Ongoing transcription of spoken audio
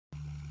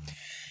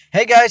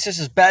Hey guys, this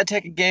is Bad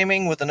Tech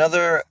Gaming with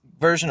another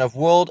version of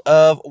World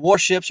of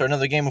Warships, or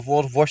another game of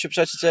World of Warships,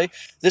 I should say.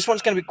 This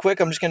one's going to be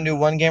quick. I'm just going to do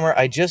one gamer.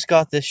 I just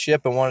got this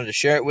ship and wanted to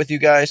share it with you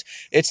guys.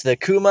 It's the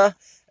KUMA,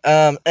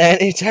 and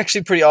it's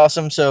actually pretty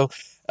awesome. So,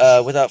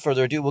 without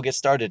further ado, we'll get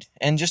started.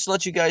 And just to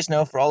let you guys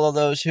know, for all of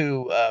those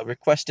who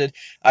requested,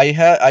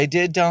 I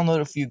did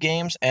download a few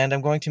games, and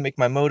I'm going to make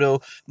my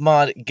Moto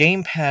Mod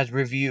gamepad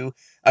review.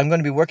 I'm going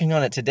to be working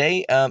on it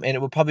today, and it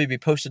will probably be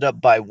posted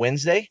up by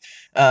Wednesday.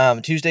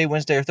 Tuesday,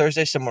 Wednesday, or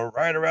Thursday, somewhere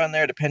right around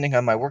there, depending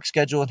on my work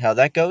schedule and how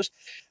that goes.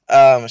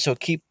 So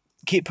keep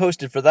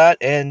posted for that,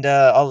 and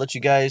I'll let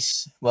you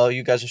guys. Well,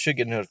 you guys should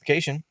get a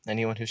notification.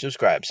 Anyone who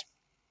subscribes.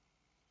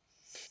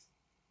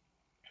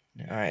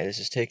 All right, this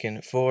is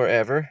taking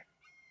forever.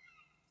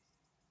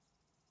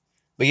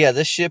 But yeah,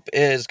 this ship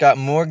is got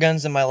more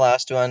guns than my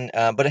last one,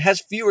 but it has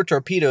fewer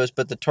torpedoes,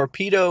 but the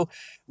torpedo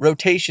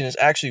rotation is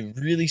actually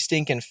really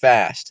stinking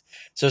fast.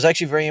 So I was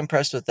actually very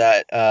impressed with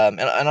that,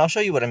 and I'll show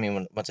you what I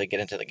mean once I get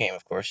into the game,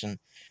 of course, and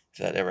if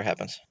that ever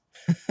happens.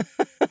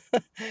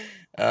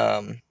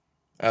 um,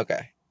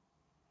 okay.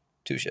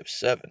 Two ships,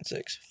 7,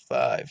 6,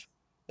 5.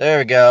 There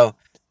we go.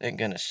 Thank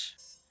goodness.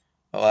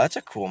 Oh, that's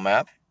a cool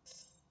map.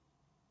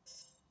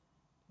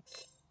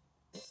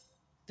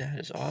 That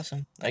is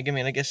awesome. I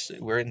mean, I guess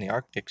we're in the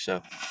Arctic, so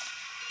it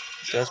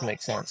does make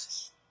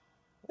sense.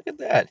 Look at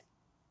that.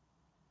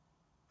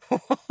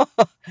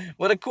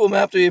 What a cool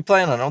map to be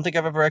playing on. I don't think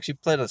I've ever actually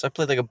played on this. I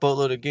played like a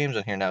boatload of games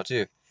on here now,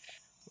 too.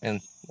 In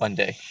one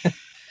day.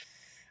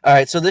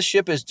 Alright, so this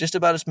ship is just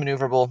about as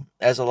maneuverable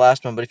as the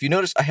last one, but if you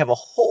notice, I have a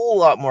whole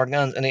lot more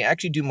guns, and they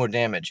actually do more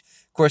damage.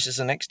 Of course, it's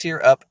the next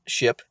tier up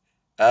ship,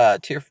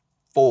 tier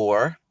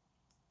 4.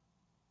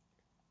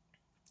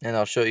 And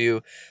I'll show you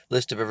a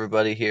list of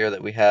everybody here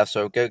that we have.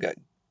 So I'm going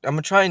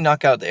to try and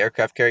knock out the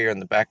aircraft carrier in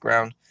the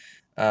background,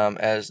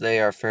 as they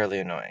are fairly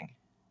annoying.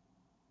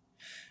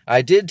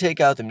 I did take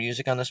out the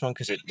music on this one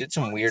because it did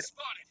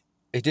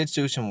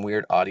do some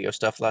weird audio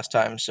stuff last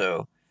time,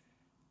 so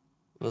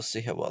we'll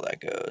see how well that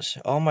goes.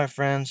 All my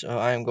friends, oh,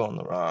 I am going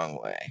the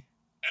wrong way.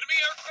 Enemy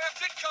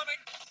aircraft incoming.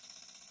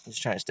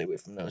 Just trying to stay away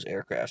from those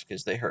aircrafts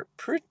because they hurt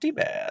pretty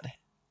bad.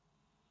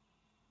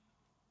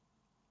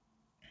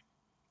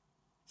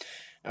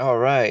 All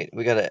right,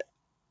 we got a.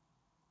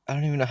 I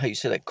don't even know how you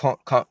say that.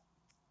 Kongsberg.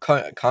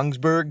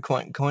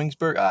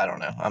 I don't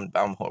know.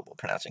 I'm horrible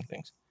pronouncing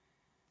things.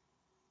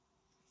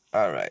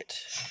 All right,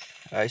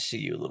 I see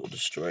you, little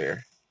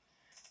destroyer.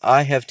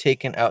 I have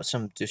taken out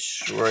some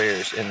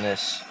destroyers in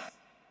this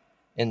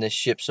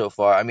ship so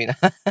far. I mean,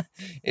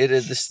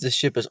 this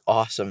ship is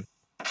awesome.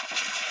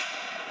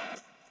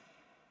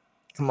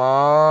 Come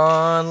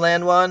on,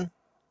 land one.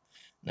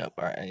 Nope.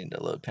 All right, I need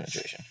to load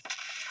penetration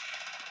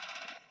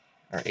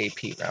or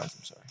AP rounds.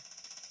 I'm sorry.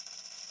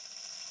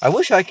 I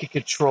wish I could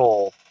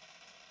control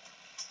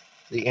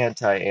the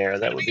anti-air.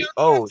 That would be.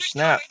 Oh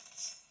snap!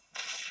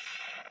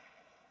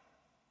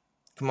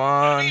 Come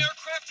on.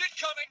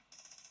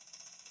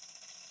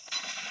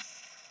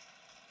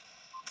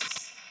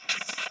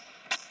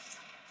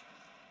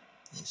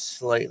 He's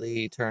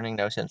slightly turning.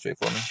 No sensory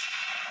for me.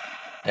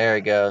 There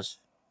he goes.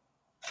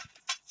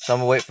 So I'm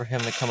gonna wait for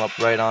him to come up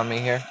right on me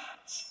here.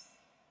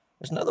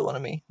 There's another one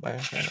of me.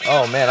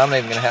 Oh man, I'm not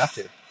even gonna have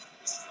to.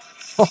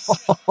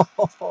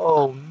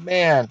 Oh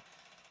man,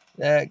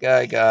 that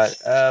guy got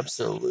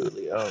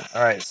absolutely owned.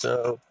 All right,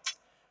 so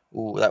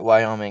ooh, that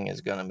Wyoming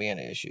is gonna be an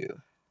issue.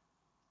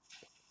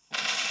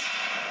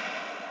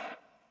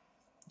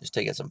 Just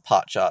taking some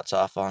pot shots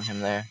off on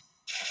him there.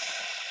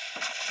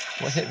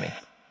 What hit me?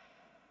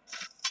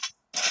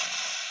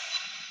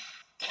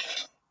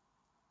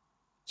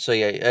 So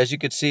yeah, as you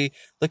can see,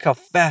 look how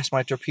fast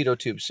my torpedo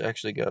tubes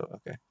actually go.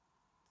 Okay.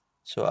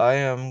 So I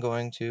am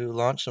going to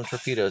launch some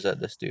torpedoes at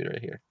this dude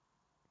right here.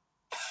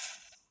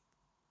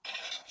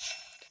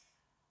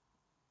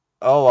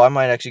 Oh, I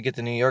might actually get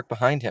the New York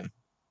behind him.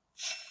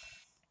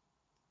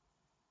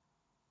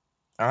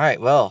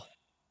 Alright, well,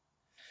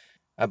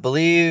 I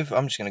believe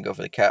I'm just going to go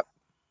for the cap.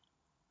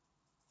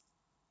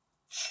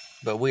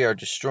 But we are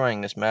destroying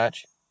this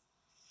match.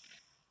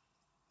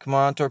 Come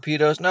on,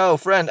 torpedoes. No,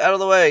 friend, out of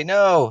the way.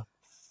 No.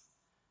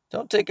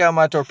 Don't take out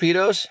my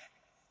torpedoes.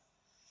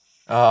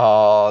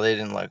 Oh, they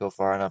didn't let go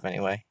far enough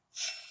anyway.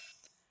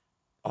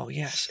 Oh,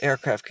 yes,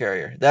 aircraft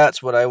carrier.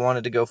 That's what I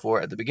wanted to go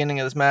for at the beginning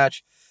of this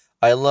match.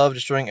 I love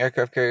destroying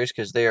aircraft carriers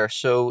because they are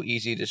so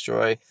easy to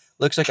destroy.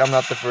 Looks like I'm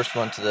not the first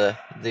one to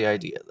the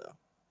idea, though.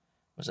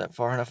 Was that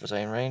far enough? Was I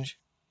in range?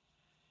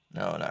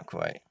 No, not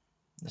quite.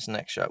 This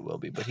next shot will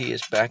be, but he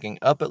is backing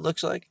up, it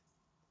looks like.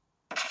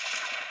 A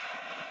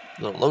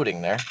little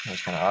loading there. That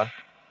was kind of odd.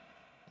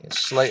 He's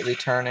slightly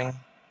turning.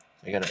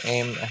 I got to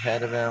aim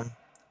ahead of him.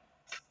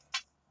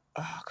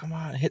 Oh, come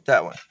on. Hit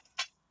that one.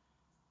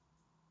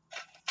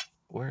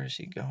 Where is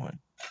he going?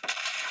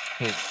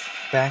 He's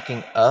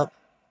backing up.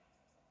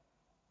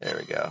 There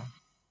we go.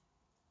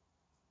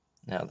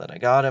 Now that I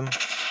got him,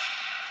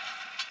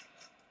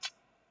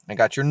 I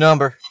got your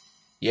number.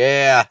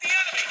 Yeah.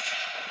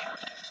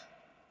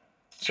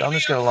 So I'm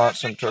just going to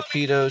launch some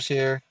torpedoes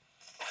here.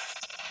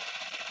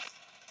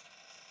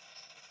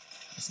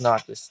 Let's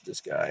knock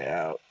this guy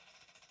out.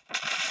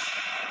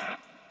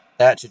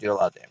 That should do a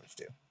lot of damage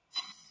too.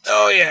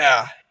 Oh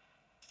yeah.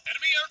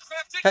 Enemy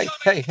aircraft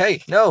incoming.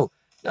 Hey, no.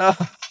 No.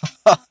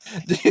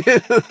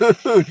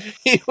 Dude,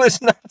 he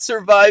was not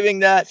surviving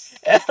that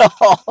at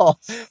all.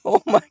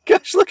 Oh my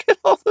gosh, look at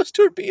all those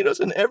torpedoes,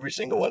 and every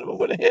single one of them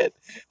would have hit.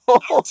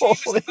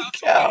 Holy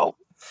cow.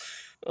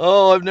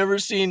 Oh, I've never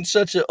seen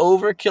such an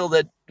overkill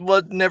that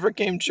never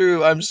came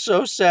true. I'm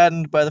so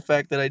saddened by the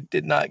fact that I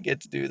did not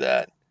get to do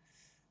that.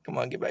 Come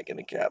on, get back in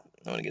the cap.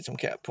 I want to get some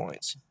cap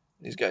points.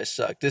 These guys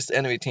suck. This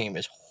enemy team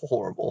is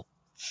horrible.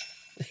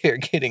 They're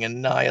getting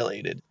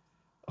annihilated.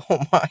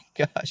 Oh my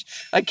gosh.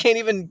 I can't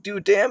even do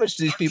damage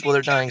to these people.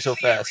 They're dying so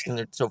fast and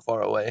they're so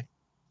far away.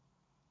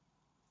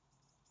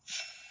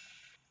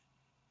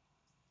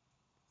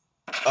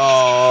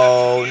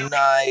 Oh,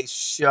 nice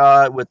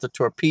shot with the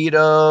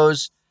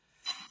torpedoes.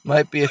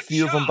 Might be a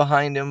few of them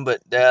behind him,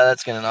 but yeah,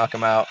 that's going to knock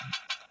him out.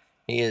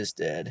 He is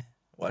dead.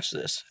 Watch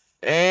this.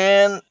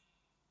 And,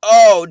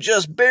 oh,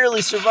 just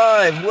barely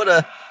survived. What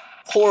a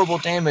horrible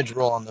damage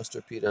roll on those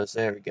torpedoes.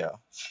 There we go.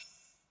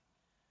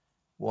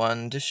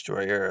 One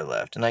destroyer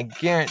left. And I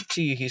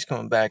guarantee you he's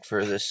coming back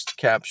for this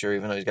capture,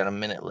 even though he's got a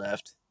minute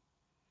left.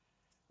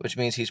 Which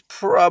means he's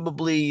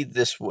probably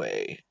this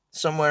way.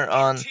 Somewhere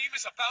on... Team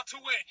is about to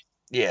win.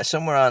 Yeah,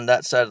 somewhere on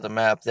that side of the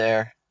map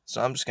there.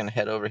 So I'm just going to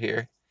head over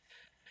here.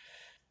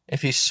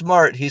 If he's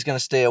smart, he's going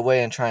to stay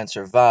away and try and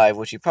survive,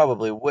 which he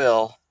probably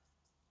will.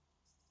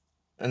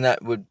 And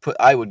that would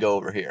I would go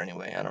over here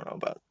anyway. I don't know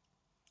about...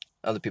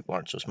 Other people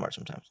aren't so smart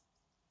sometimes.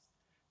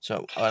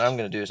 So what I'm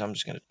going to do is I'm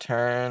just going to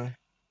turn...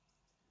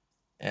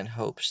 in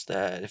hopes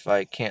that if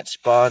I can't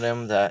spot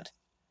him, that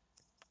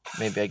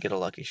maybe I get a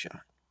lucky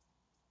shot.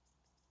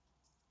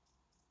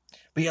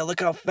 But yeah, look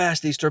how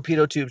fast these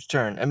torpedo tubes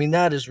turn. I mean,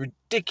 that is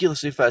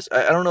ridiculously fast.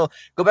 I don't know.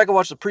 Go back and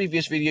watch the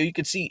previous video. You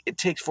can see it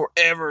takes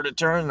forever to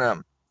turn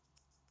them.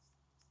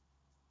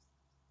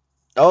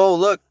 Oh,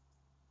 look.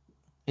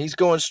 He's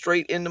going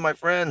straight into my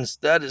friends.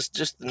 That is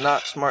just the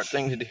not smart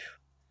thing to do.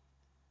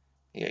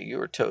 Yeah, you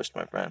were toast,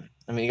 my friend.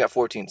 I mean, you got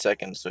 14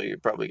 seconds, so you're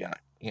probably gonna,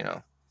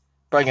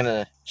 probably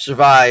gonna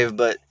survive,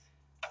 but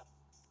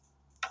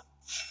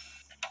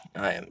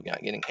I am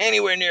not getting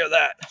anywhere near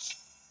that.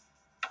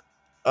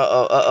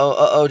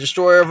 Uh-oh,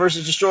 destroyer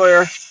versus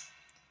destroyer.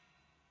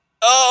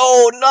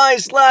 Oh,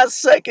 nice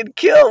last second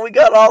kill. We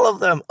got all of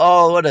them.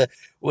 Oh,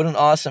 what an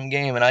awesome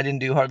game, and I didn't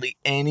do hardly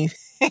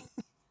anything.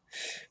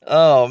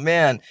 Oh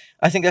man,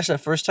 I think that's the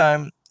first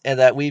time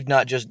that we've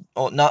not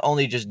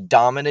only just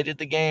dominated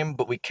the game,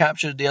 but we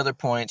captured the other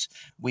points.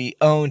 We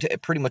owned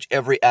pretty much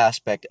every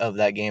aspect of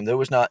that game. There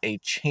was not a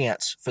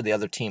chance for the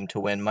other team to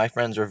win. My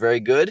friends were very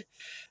good.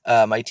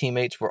 My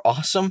teammates were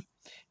awesome.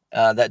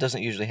 That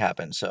doesn't usually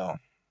happen, so.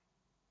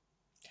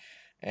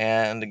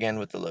 And again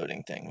with the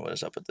loading thing. What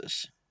is up with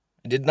this?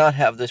 I did not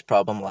have this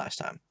problem last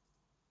time.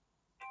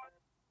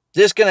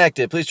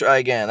 Disconnected. Please try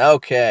again.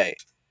 Okay.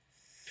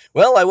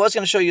 Well, I was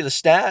going to show you the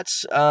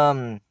stats.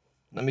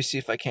 Let me see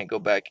if I can't go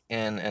back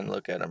in and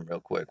look at them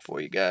real quick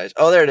for you guys.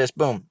 Oh, there it is.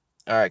 Boom.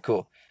 All right,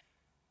 cool.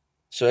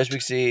 So as we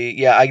can see,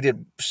 yeah, I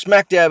did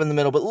smack dab in the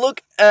middle, but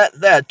look at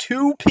that.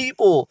 2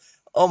 people.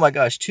 Oh my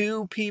gosh,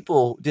 2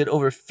 people did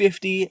over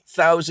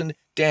 50,000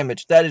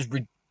 damage. That is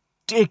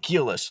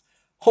ridiculous.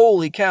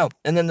 Holy cow.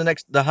 And then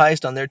the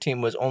highest on their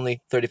team was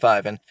only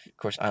 35. And of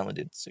course, I only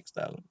did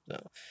 6,000.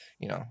 So,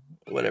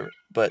 whatever.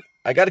 But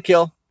I got a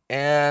kill.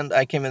 And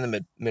I came in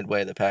the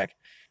midway of the pack.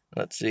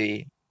 Let's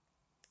see.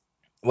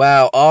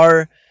 Wow,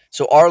 our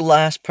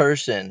last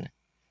person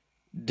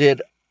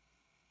did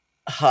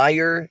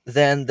higher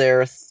than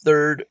their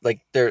third, like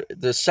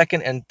the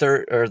second and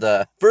third, or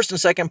the first and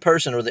second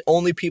person were the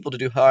only people to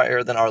do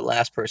higher than our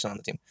last person on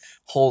the team.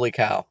 Holy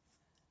cow.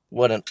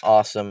 What an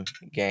awesome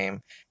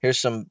game. Here's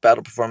some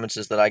battle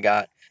performances that I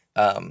got.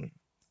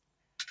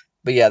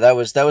 But yeah, that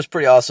was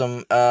pretty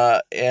awesome.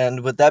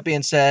 And with that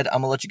being said, I'm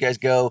going to let you guys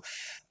go.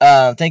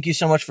 Thank you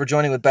so much for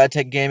joining with Bad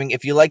Tech Gaming.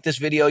 If you like this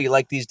video, you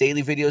like these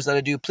daily videos that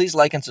I do, please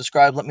like and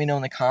subscribe. Let me know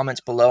in the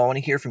comments below. I want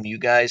to hear from you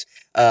guys.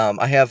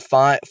 I have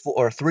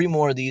 3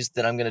 more of these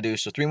that I'm going to do.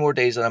 So 3 more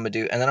days that I'm going to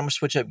do. And then I'm going to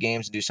switch up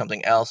games and do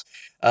something else.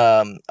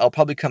 I'll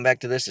probably come back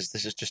to this, as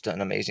this is just an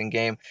amazing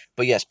game.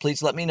 But yes,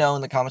 please let me know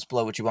in the comments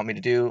below what you want me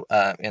to do.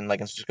 And like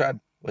and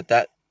subscribe. With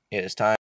that, it is time.